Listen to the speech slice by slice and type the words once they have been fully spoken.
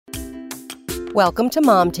Welcome to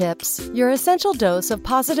Mom Tips, your essential dose of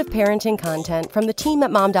positive parenting content from the team at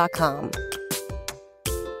mom.com.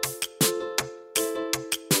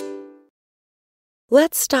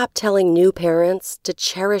 Let's stop telling new parents to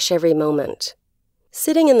cherish every moment.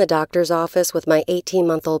 Sitting in the doctor's office with my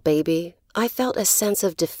 18-month-old baby, I felt a sense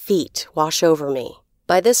of defeat wash over me.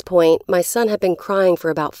 By this point, my son had been crying for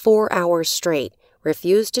about 4 hours straight,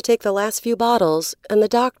 refused to take the last few bottles, and the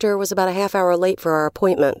doctor was about a half hour late for our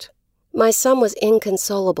appointment. My son was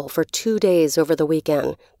inconsolable for 2 days over the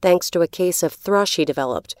weekend, thanks to a case of thrush he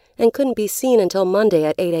developed, and couldn't be seen until Monday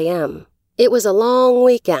at 8 a.m. It was a long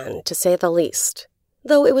weekend, to say the least.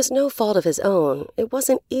 Though it was no fault of his own, it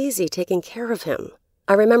wasn't easy taking care of him.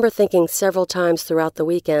 I remember thinking several times throughout the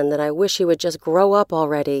weekend that I wish he would just grow up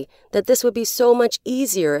already, that this would be so much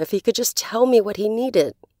easier if he could just tell me what he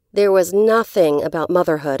needed. There was nothing about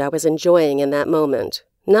motherhood I was enjoying in that moment,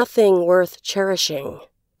 nothing worth cherishing.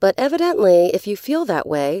 But evidently, if you feel that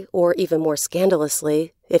way, or even more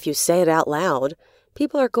scandalously, if you say it out loud,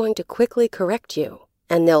 people are going to quickly correct you,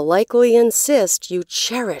 and they'll likely insist you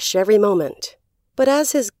cherish every moment. But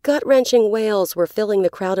as his gut-wrenching wails were filling the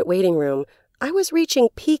crowded waiting room, I was reaching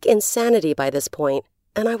peak insanity by this point,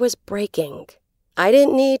 and I was breaking. I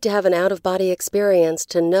didn't need to have an out-of-body experience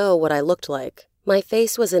to know what I looked like. My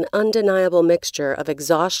face was an undeniable mixture of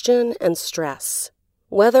exhaustion and stress.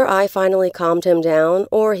 Whether I finally calmed him down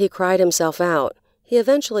or he cried himself out, he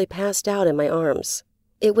eventually passed out in my arms.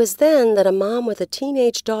 It was then that a mom with a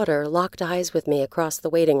teenage daughter locked eyes with me across the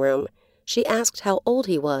waiting room. She asked how old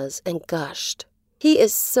he was and gushed. "He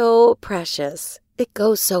is so precious. It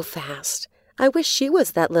goes so fast. I wish she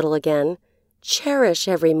was that little again. Cherish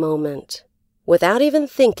every moment." Without even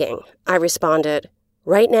thinking, I responded,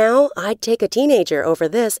 "Right now, I'd take a teenager over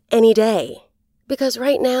this any day." Because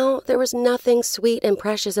right now, there was nothing sweet and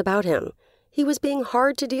precious about him. He was being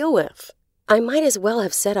hard to deal with. I might as well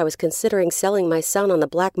have said I was considering selling my son on the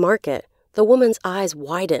black market. The woman's eyes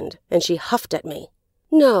widened, and she huffed at me.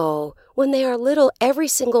 "No, when they are little, every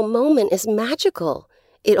single moment is magical.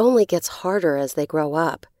 It only gets harder as they grow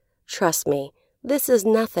up. Trust me, this is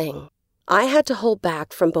nothing." I had to hold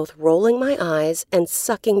back from both rolling my eyes and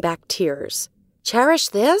sucking back tears. Cherish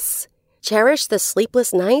this? Cherish the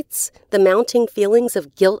sleepless nights, the mounting feelings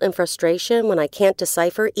of guilt and frustration when I can't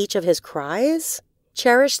decipher each of his cries?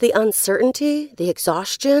 Cherish the uncertainty, the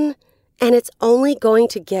exhaustion, and it's only going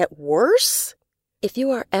to get worse? If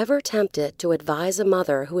you are ever tempted to advise a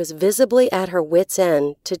mother who is visibly at her wit's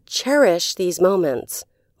end to cherish these moments,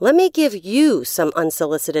 let me give you some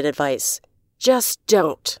unsolicited advice. Just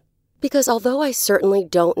don't. Because although I certainly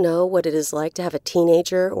don't know what it is like to have a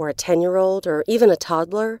teenager or a 10-year-old or even a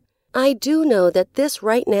toddler, I do know that this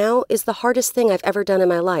right now is the hardest thing I've ever done in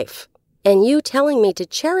my life. And you telling me to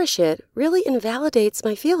cherish it really invalidates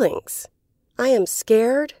my feelings. I am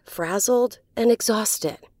scared, frazzled, and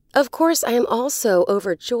exhausted. Of course, I am also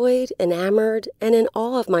overjoyed, enamored, and in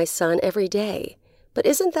awe of my son every day. But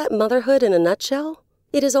isn't that motherhood in a nutshell?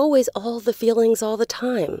 It is always all the feelings all the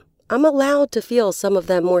time. I'm allowed to feel some of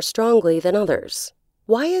them more strongly than others.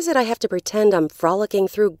 Why is it I have to pretend I'm frolicking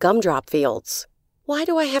through gumdrop fields? Why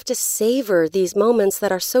do I have to savor these moments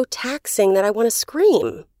that are so taxing that I want to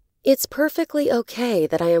scream? It's perfectly okay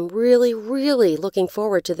that I am really, really looking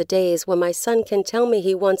forward to the days when my son can tell me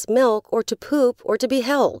he wants milk or to poop or to be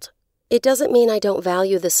held. It doesn't mean I don't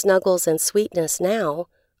value the snuggles and sweetness now.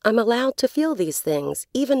 I'm allowed to feel these things,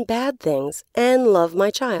 even bad things, and love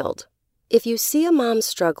my child. If you see a mom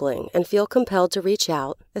struggling and feel compelled to reach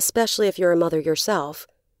out, especially if you're a mother yourself,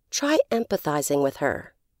 try empathizing with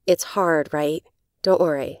her. It's hard, right? Don't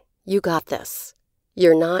worry. You got this.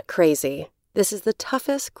 You're not crazy. This is the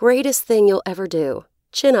toughest, greatest thing you'll ever do.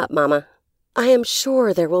 Chin up, Mama. I am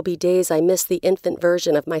sure there will be days I miss the infant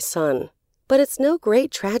version of my son, but it's no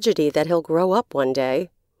great tragedy that he'll grow up one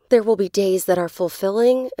day. There will be days that are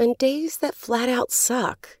fulfilling and days that flat out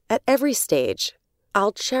suck at every stage.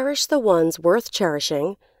 I'll cherish the ones worth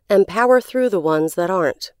cherishing and power through the ones that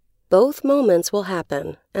aren't. Both moments will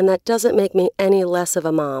happen, and that doesn't make me any less of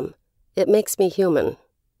a mom. It makes me human.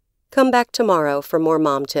 Come back tomorrow for more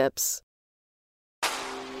mom tips.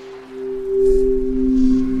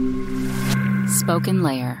 Spoken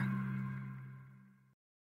Layer.